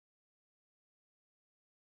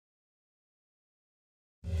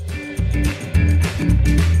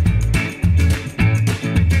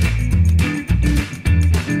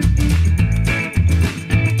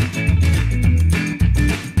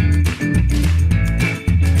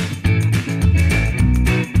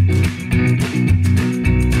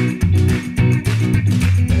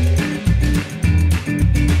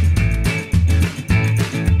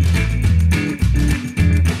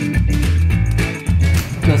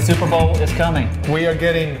Super Bowl is coming. We are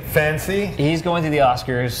getting fancy. He's going to the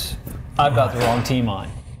Oscars. I've got the wrong team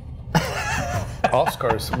on.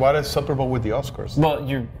 Oscars? What is Super Bowl with the Oscars? Well,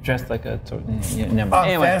 you're dressed like a... never mind.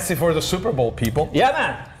 Anyway. Fancy for the Super Bowl, people. Yeah,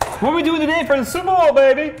 man. What are we doing today for the Super Bowl,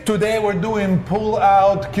 baby? Today we're doing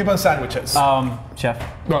pull-out Cuban sandwiches. Chef.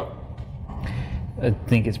 Well, I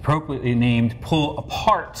think it's appropriately named pull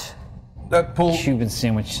apart Cuban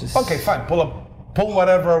sandwiches. Okay, fine. Pull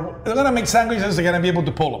whatever. They're gonna make sandwiches. They're gonna be able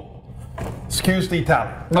to pull them. Excuse the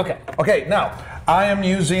Italian. Okay. Okay. Now I am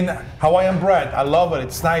using Hawaiian bread. I love it.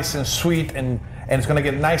 It's nice and sweet, and it's gonna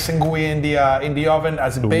get nice and gooey in the oven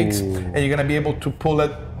as it bakes, and you're gonna be able to pull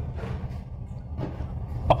it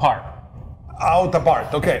apart.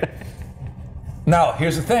 Okay. Now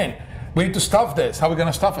here's the thing. We need to stuff this. How are we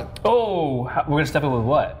gonna stuff it? Oh, we're gonna stuff it with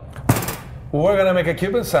what? We're gonna make a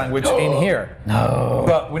Cuban sandwich in here. No.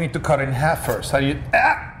 But we need to cut it in half first. How do you?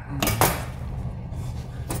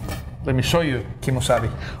 Let me show you,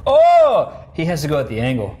 Kimosabi. Oh, he has to go at the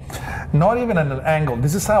angle. Not even at an angle.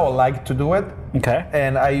 This is how I like to do it. Okay.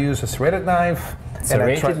 And I use a serrated knife.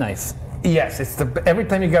 Serrated knife. Yes, it's every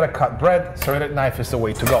time you gotta cut bread, serrated knife is the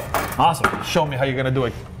way to go. Awesome. Show me how you're gonna do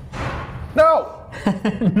it. No.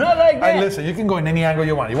 Not like that. Hey, listen, you can go in any angle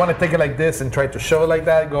you want. You want to take it like this and try to show it like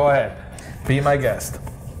that? Go ahead. Be my guest.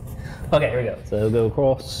 Okay, here we go. So go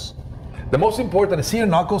across. The most important is see your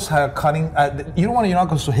knuckles are cutting. You don't want your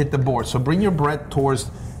knuckles to hit the board, so bring your bread towards.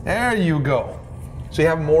 There you go. So you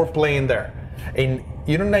have more play in there, and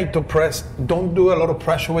you don't need to press. Don't do a lot of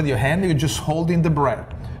pressure with your hand. You're just holding the bread.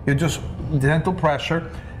 You're just gentle pressure.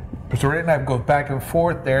 So right now it goes back and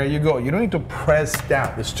forth. There you go. You don't need to press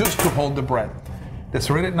down. It's just to hold the bread. The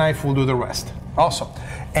serrated knife will do the rest. Awesome.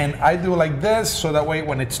 And I do like this, so that way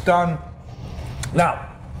when it's done. Now,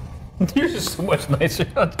 yours is so much nicer.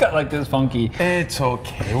 It's got like this funky. It's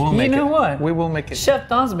okay. We'll make it. You know what? We will make it. Chef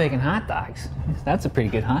Don's making hot dogs. That's a pretty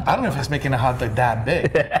good hot dog. I don't know if he's making a hot dog that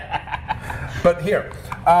big. But here,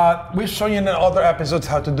 we've shown you in other episodes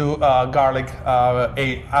how to do garlic,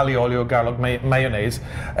 aglio olio garlic mayonnaise.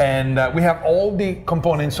 And we have all the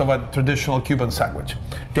components of a traditional Cuban sandwich.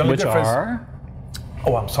 The only difference are?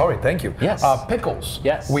 Oh, I'm sorry. Thank you. Yes. Pickles.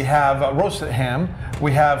 Yes. We have roasted ham.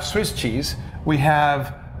 We have Swiss cheese. We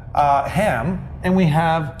have ham. And we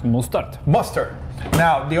have mustard.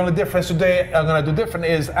 Now, the only difference today I'm going to do different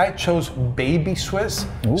is I chose baby Swiss.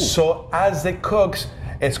 Ooh. So as it cooks,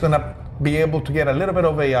 it's going to be able to get a little bit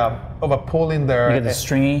of a pull in there. You get the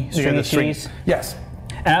stringy cheese. Yes.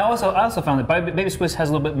 And I also found that baby Swiss has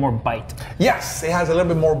a little bit more bite. Yes, it has a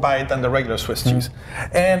little bit more bite than the regular Swiss cheese.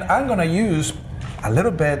 And I'm going to use a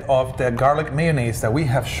little bit of the garlic mayonnaise that we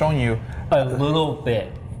have shown you. A little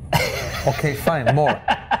bit. Okay, fine, more.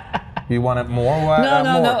 You want it more? No.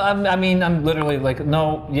 More? I mean, I'm literally like,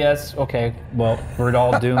 no, yes, okay. Well, we're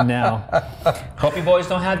all doomed now. Hope you boys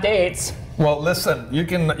don't have dates. Well, listen, you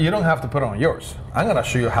don't have to put on yours. I'm gonna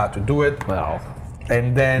show you how to do it. Well,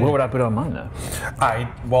 and then what would I put on mine though?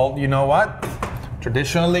 Well, you know what?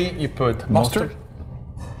 Traditionally, you put mustard.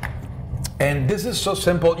 And this is so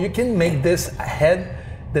simple. You can make this ahead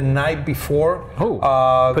the night before.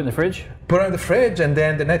 Oh, put it in the fridge? Put it in the fridge, and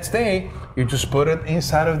then the next day, you just put it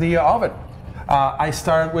inside of the oven. I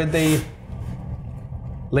start with the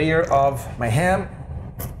layer of my ham.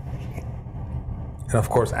 And of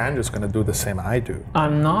course, Andrew's gonna do the same I do.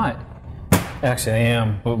 I'm not. Actually, I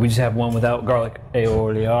am, but we just have one without garlic.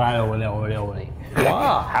 Wow.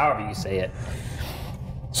 However you say it.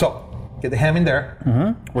 So, get the ham in there.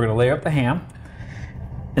 Mm-hmm. We're gonna layer up the ham.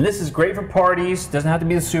 And this is great for parties. Doesn't have to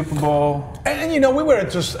be the Super Bowl. And you know, we were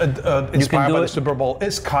just inspired by the Super Bowl.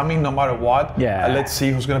 It's coming no matter what. Yeah. Let's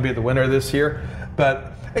see who's going to be the winner this year.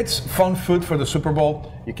 But it's fun food for the Super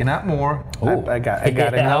Bowl. You can add more. I got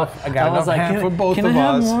enough. I got enough ham for both of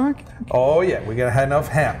us. Have more? Oh yeah, we gotta have enough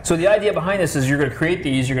ham. So the idea behind this is you're going to create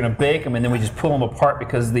these, you're going to bake them, and then we just pull them apart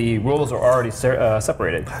because the rolls are already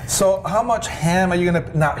separated. So how much ham are you going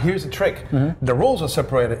to? Now here's the trick. Mm-hmm. The rolls are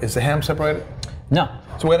separated. Is the ham separated? No.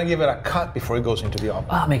 So we're gonna give it a cut before it goes into the oven.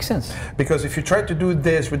 Ah, makes sense. Because if you try to do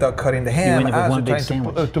this without cutting the ham, as you're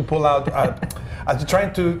trying to pull out, as you're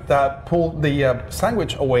trying to pull the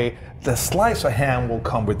sandwich away, the slice of ham will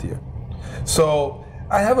come with you. So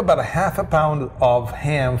I have about a half a pound of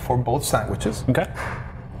ham for both sandwiches. Okay.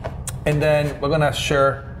 And then we're gonna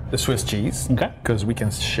share the Swiss cheese. Okay. Because we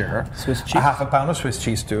can share Swiss cheese. A half a pound of Swiss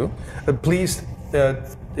cheese too. Please,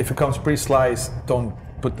 if it comes pre-sliced, don't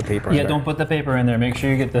put the paper in there. Yeah, don't put the paper in there. Make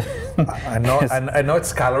sure you get the... I know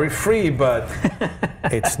it's calorie-free, but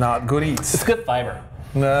it's not good eats. It's good fiber.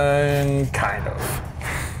 Kind of.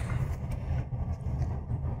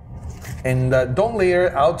 And don't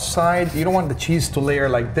layer outside. You don't want the cheese to layer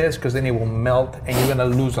like this because then it will melt and you're gonna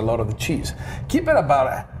lose a lot of the cheese. Keep it about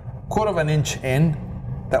a quarter of an inch in.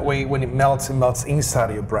 That way when it melts inside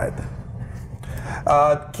of your bread.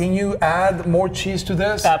 Can you add more cheese to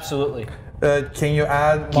this? Absolutely. Can you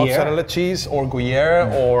add mozzarella cheese or Gruyere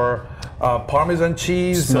or Parmesan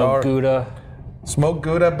cheese? Smoked Gouda. Smoked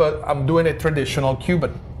Gouda, but I'm doing a traditional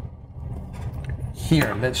Cuban.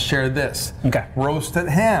 Here, let's share this. Okay. Roasted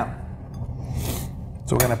ham.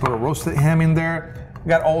 So we're gonna put a roasted ham in there. We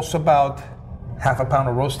got also about half a pound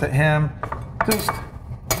of roasted ham. Just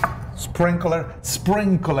sprinkle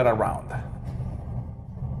it around.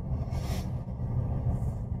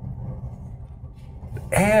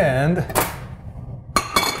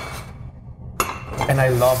 And I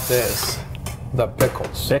love this, the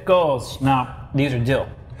pickles. Pickles. Now, these are dill.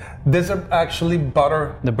 These are actually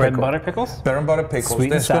butter. The bread pickle. and butter pickles? Bread and butter pickles.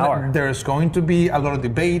 Sweet and sour. There's going to be a lot of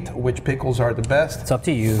debate which pickles are the best. It's up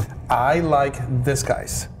to you. I like this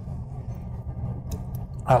guys.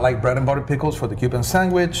 I like bread and butter pickles for the Cuban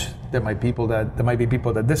sandwich. There might be people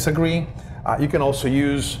that disagree. You can also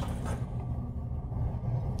use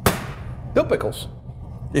dill pickles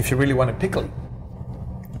if you really want it pickly.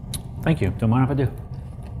 Thank you. Don't mind if I do.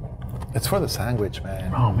 It's for the sandwich,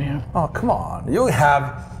 man. Oh, man. Oh, come on. You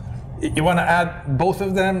want to add both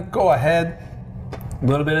of them? Go ahead. A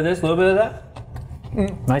little bit of this, a little bit of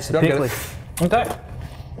that. Nice and pickly. Okay.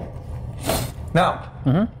 Now,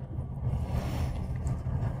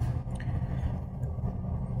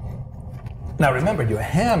 now remember, your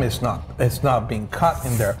ham is not being cut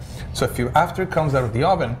in there. So after it comes out of the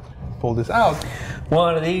oven, pull this out.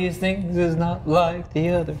 One of these things is not like the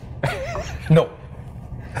other. No.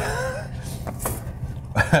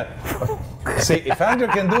 See, if Andrew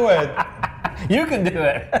can do it, You can do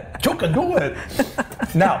it. you can do it.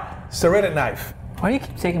 Now, serrated knife. Why do you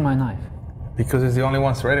keep taking my knife? Because it's the only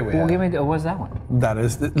one serrated we Well, have. give me, what's that one? That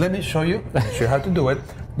is, let me show you. Let me show you how to do it.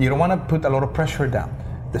 You don't want to put a lot of pressure down.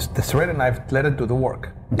 The serrated knife, let it do the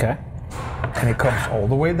work. Okay. And it comes all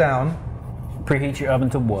the way down. Preheat your oven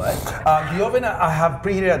to what? The oven I have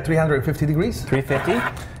preheated at 350 degrees.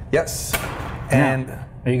 350? Yes. And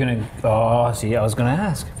Are you gonna, oh, see, I was gonna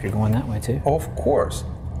ask if you're going that way too. of course.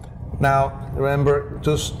 Now, remember,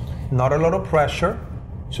 just not a lot of pressure.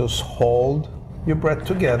 Just hold your bread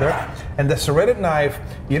together. And the serrated knife,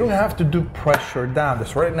 you don't have to do pressure down. The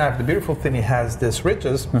serrated knife, the beautiful thing, it has these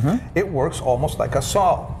ridges. It works almost like a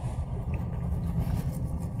saw.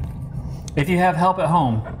 If you have help at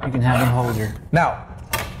home, you can have them hold your, Now,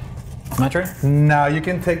 am I true? now you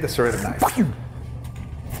can take the serrated knife.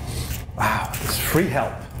 Wow, it's free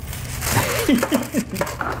help.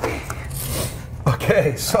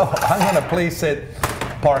 Okay, so I'm gonna place it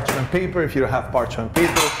parchment paper. If you don't have parchment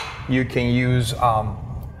paper, you can use a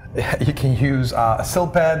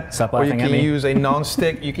silk pad, Stop or you laughing at can me. use a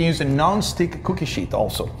non-stick. You can use a non-stick cookie sheet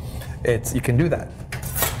also. You can do that.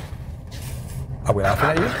 Are we laughing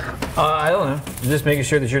at you? I don't know. Just making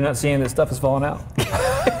sure that you're not seeing that stuff is falling out.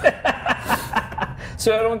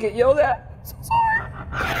 So I don't get yelled at. So sorry.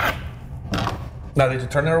 Now, did you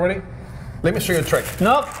turn it already? Let me show you a trick.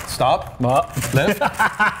 Nope. Stop. Well, Lift.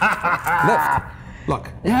 Lift. Look.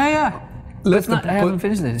 yeah. Lift. I haven't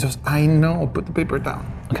finished this. I know. Put the paper down.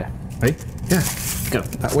 Okay. Ready? Yeah. Go.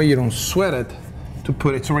 That way you don't sweat it.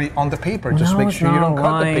 It's already on the paper. Just make sure you don't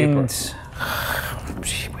cut the paper.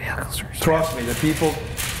 Trust me, the people,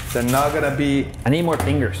 they're not gonna be. I need more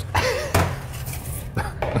fingers.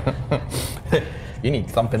 You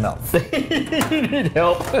need something else. You need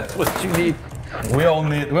help. That's what you need. We all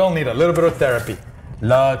need a little bit of therapy.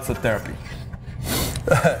 Lots of therapy.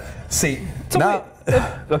 See, now.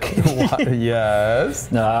 Okay. What?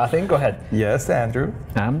 Yes. No, I think go ahead. Yes, Andrew.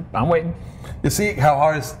 I'm waiting. You see how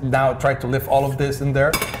hard it's now trying to lift all of this in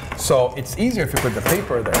there? So it's easier if you put the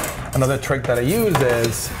paper there. Another trick that I use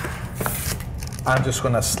is I'm just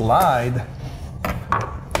gonna slide.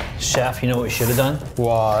 Chef, you know what we should have done?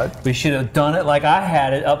 What? We should have done it like I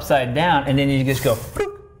had it upside down, and then you just go.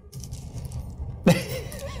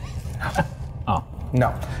 Oh.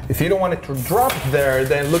 No. If you don't want it to drop there,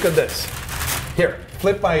 then look at this. Here,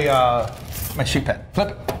 flip my sheet pen. Flip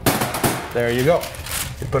it. There you go.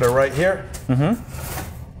 You put it right here.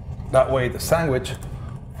 That way the sandwich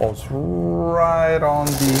falls right on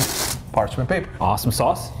the parchment paper. Awesome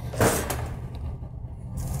sauce.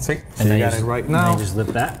 See? So And you then got it right now. And then you just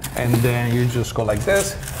lift that. And then you just go like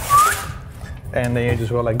this. And then you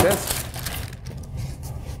just go like this.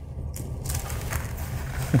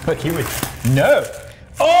 Like you would. No.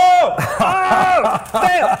 Oh! Oh!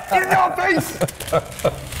 Fail! In your face!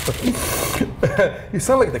 You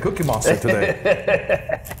sound like the Cookie Monster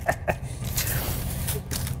today.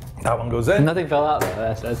 That one goes in. Nothing fell out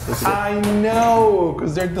though. That's good. I know,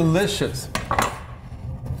 because they're delicious.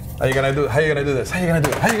 How you gonna do it? How you gonna do this? How you gonna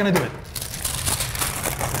do it? How you gonna do it?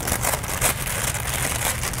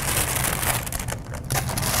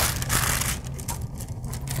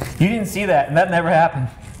 You didn't see that, and that never happened.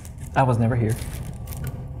 I was never here.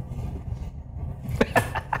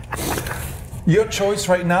 Your choice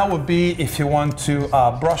right now would be if you want to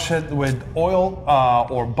brush it with oil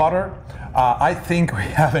or butter. I think we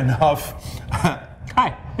have enough.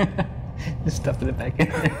 Hi. Just stuffed it back in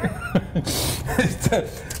there.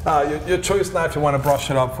 Your choice now if you want to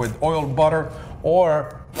brush it up with oil, butter,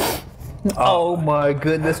 or... oh my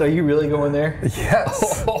goodness, are you really going there?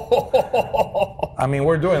 Yes. I mean,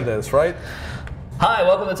 we're doing this, right? Hi,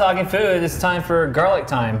 welcome to Talking Food. It's time for garlic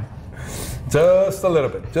time. Just a little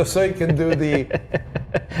bit, just so you can do the...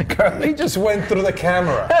 He just went through the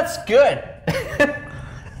camera. That's good.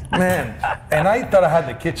 Man, and I thought I had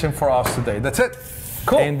the kitchen for us today. That's it.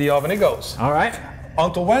 Cool. In the oven it goes. All right.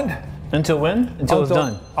 Until when? Until when? Until it's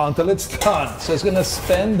done. Until it's done. So it's gonna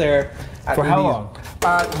spend there. For how long?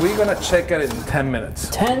 We're gonna check it in 10 minutes.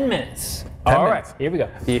 10 minutes. 10 All minutes. right, here we go.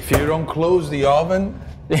 If you don't close the oven,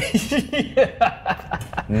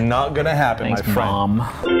 not gonna happen, Thanks, my friend. Mom.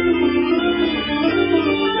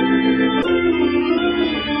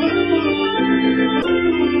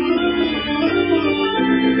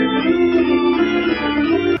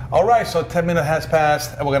 All right, so 10 minutes has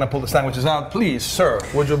passed, and we're gonna pull the sandwiches out. Please, sir,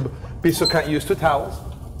 would you be so kind? Use 2 towels.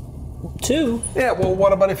 2? Yeah. Well,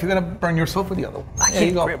 what about if you're gonna burn yourself with the other one? There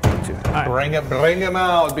you go. Right. Bring them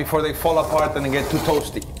out before they fall apart and they get too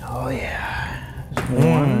toasty. Oh yeah.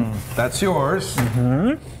 One. That's yours.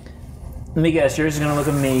 Let me guess, yours is gonna look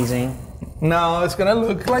amazing. Now it's gonna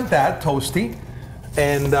look like that, toasty,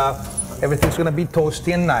 and everything's gonna be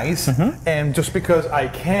toasty and nice. And just because I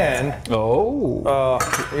can,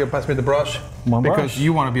 you pass me the brush. One because brush.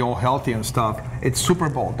 you want to be all healthy and stuff. It's Super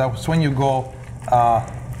Bowl. That's when you go,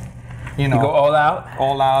 you know, You go all out?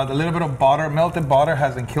 all out. A little bit of butter, melted butter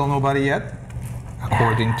hasn't killed nobody yet,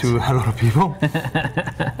 according to a lot of people.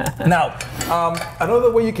 Now,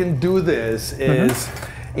 another way you can do this is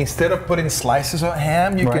instead of putting slices of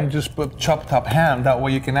ham, you can just put chopped up ham. That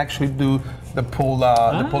way you can actually do the pull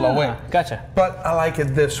away. Gotcha. But I like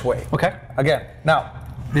it this way. Okay. Again, now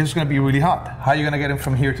this is gonna be really hot. How are you gonna get it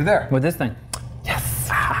from here to there? With this thing. Yes.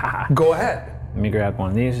 Go ahead. Let me grab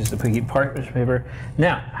one of these, just a picky parchment paper.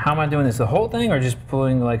 Now, how am I doing this? The whole thing, or just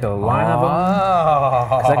pulling like a line of them?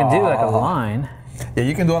 Because I can do like a line. Yeah,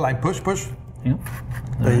 you can do a line. Push, push. Yep.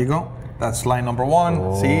 There you go. That's line number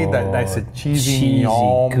 1. See, that nice cheesy, Cheesy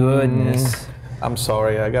goodness. I'm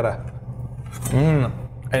sorry, I gotta. And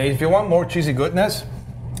if you want more cheesy goodness,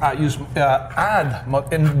 add.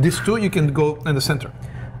 And these 2 you can go in the center.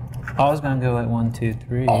 I was gonna go like 1, 2,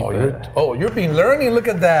 3. You've been learning. Look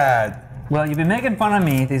at that. Well, you've been making fun of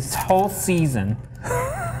me this whole season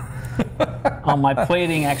on my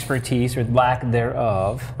plating expertise or lack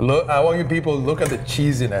thereof. Look, I want you people to look at the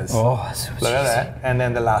cheesiness. Oh, that's so Look at that. And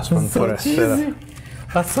then the last one. So cheesy.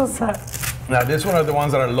 That's so sad. Now, this one are the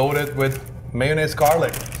ones that are loaded with mayonnaise,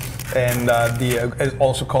 garlic, and it's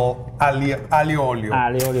also called aglio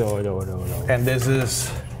olio. And this is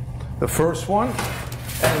the first one.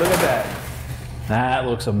 And look at that. That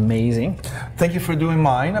looks amazing. Thank you for doing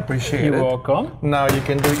mine. Appreciate it. You're welcome. Now you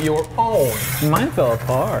can do your own. Mine fell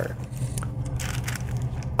apart.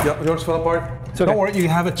 Yours fell apart? Okay. Don't worry, you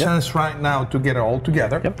have a chance right now to get it all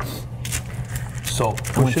together. Yep. So I'm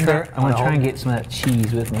push it there. gonna try and get some of that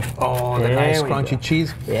cheese with me. Oh, the There nice we crunchy go.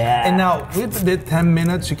 cheese. Yeah. And now with the 10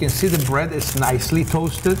 minutes, you can see the bread is nicely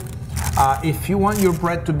toasted. If you want your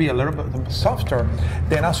bread to be a little bit softer,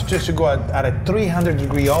 then I suggest you go at a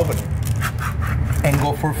 300-degree oven and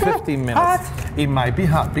go for 15 minutes. Hot. It might be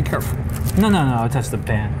hot. Be careful. No, touch the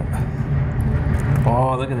pan.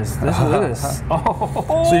 Oh, look at this. Look at this.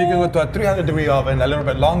 Oh. So you can go to a 300-degree oven a little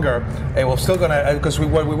bit longer, and we're still gonna, because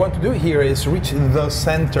what we want to do here is reach the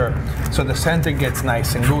center, so the center gets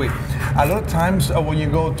nice and gooey. A lot of times when you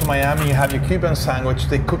go to Miami, you have your Cuban sandwich,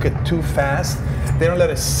 they cook it too fast. They don't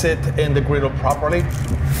let it sit in the griddle properly.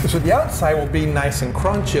 So the outside will be nice and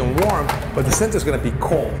crunchy and warm, but the center is gonna be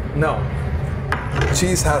cold. No,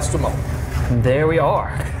 cheese has to melt. There we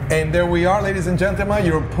are. And there we are, ladies and gentlemen,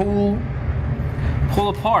 your pull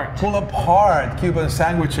apart Cuban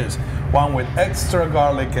sandwiches. One with extra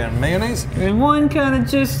garlic and mayonnaise. And one kind of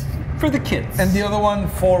just for the kids. And the other one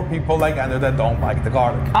for people like Andrew that don't like the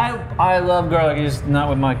garlic. I love garlic, just not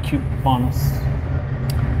with my Cubanos.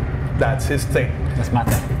 That's his thing. That's my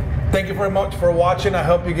thing. Thank you very much for watching. I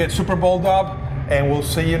hope you get Super Bowled up, and we'll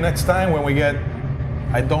see you next time when we get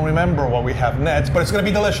I don't remember what we have next, but it's gonna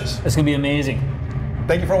be delicious. It's gonna be amazing.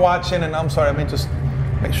 Thank you for watching, and I'm sorry, I meant to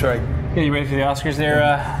make sure I... Get you ready for the Oscars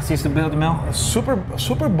there, Cecil Bill DeMille?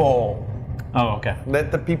 Super Bowl. Oh, okay.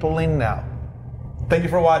 Let the people in now. Thank you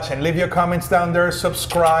for watching. Leave your comments down there,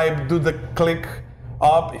 subscribe, do the click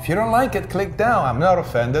up. If you don't like it, click down. I'm not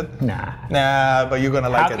offended. Nah, but you're gonna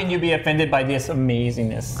like it. How can you be offended by this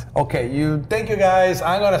amazingness? Okay, thank you guys.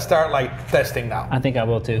 I'm gonna start like testing now. I think I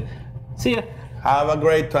will too. See ya. Have a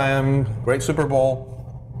great time. Great Super Bowl.